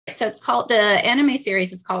So it's called, the anime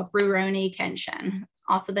series is called Rurouni Kenshin.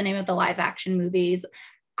 Also the name of the live action movies.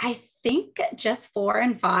 I think just 4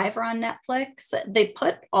 and 5 are on Netflix. They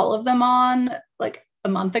put all of them on like a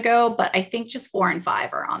month ago, but I think just 4 and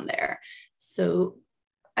 5 are on there. So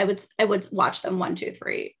I would watch them 1, 2,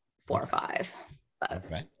 3, 4, 5. But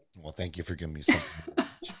Okay. Well, thank you for giving me something.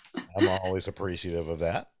 I'm always appreciative of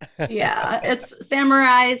that. yeah, it's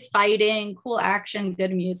samurais fighting, cool action,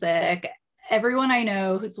 good music. Everyone I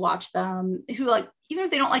know who's watched them, who like, even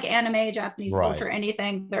if they don't like anime, Japanese Right. culture,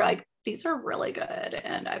 anything, they're like, these are really good.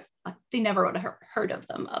 And they never would have heard of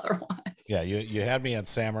them otherwise. Yeah, you had me at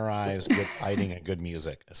samurais, good fighting, and good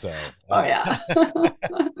music. So, Oh, yeah.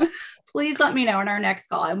 Please let me know in our next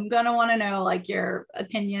call. I'm going to want to know like your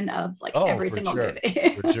opinion of like oh, every single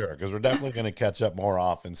movie. for sure, because we're definitely going to catch up more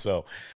often. So,